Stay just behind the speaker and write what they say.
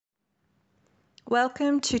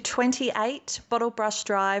Welcome to 28 Bottlebrush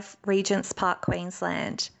Drive, Regents Park,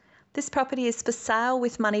 Queensland. This property is for sale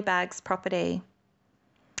with Moneybags Property.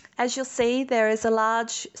 As you'll see, there is a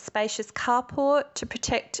large, spacious carport to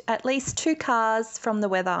protect at least 2 cars from the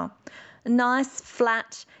weather. A nice,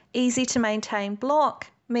 flat, easy to maintain block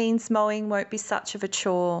means mowing won't be such of a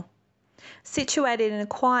chore. Situated in a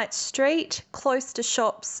quiet street, close to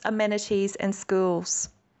shops, amenities and schools.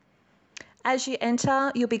 As you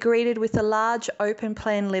enter, you'll be greeted with a large open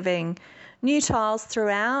plan living, new tiles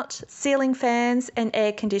throughout, ceiling fans and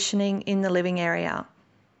air conditioning in the living area.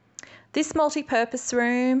 This multi-purpose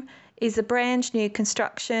room is a brand new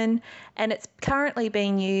construction and it's currently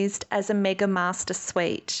being used as a mega master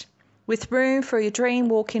suite, with room for your dream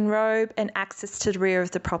walk-in robe and access to the rear of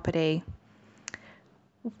the property.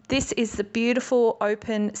 This is the beautiful,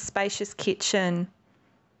 open, spacious kitchen,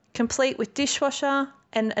 complete with dishwasher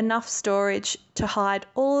and enough storage to hide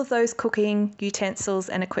all of those cooking utensils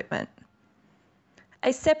and equipment.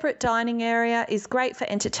 A separate dining area is great for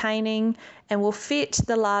entertaining and will fit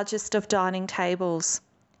the largest of dining tables.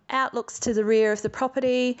 Outlooks to the rear of the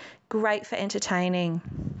property, great for entertaining.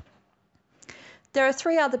 There are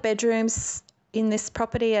 3 other bedrooms in this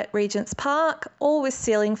property at Regents Park, all with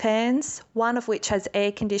ceiling fans, one of which has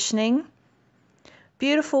air conditioning.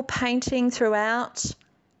 Beautiful painting throughout,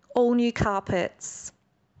 all new carpets,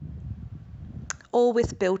 all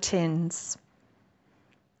with built-ins.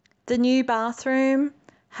 The new bathroom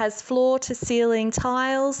has floor to ceiling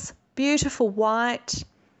tiles, beautiful white,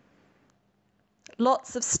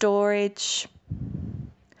 lots of storage,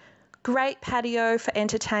 great patio for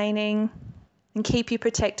entertaining and keep you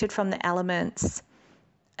protected from the elements.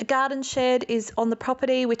 A garden shed is on the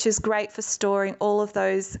property, which is great for storing all of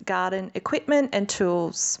those garden equipment and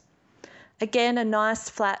tools. Again, a nice,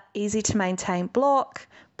 flat, easy to maintain block,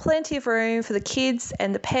 plenty of room for the kids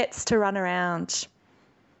and the pets to run around.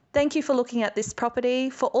 Thank you for looking at this property.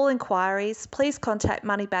 For all inquiries, please contact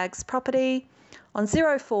Moneybags Property on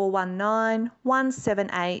 0419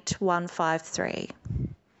 178 153.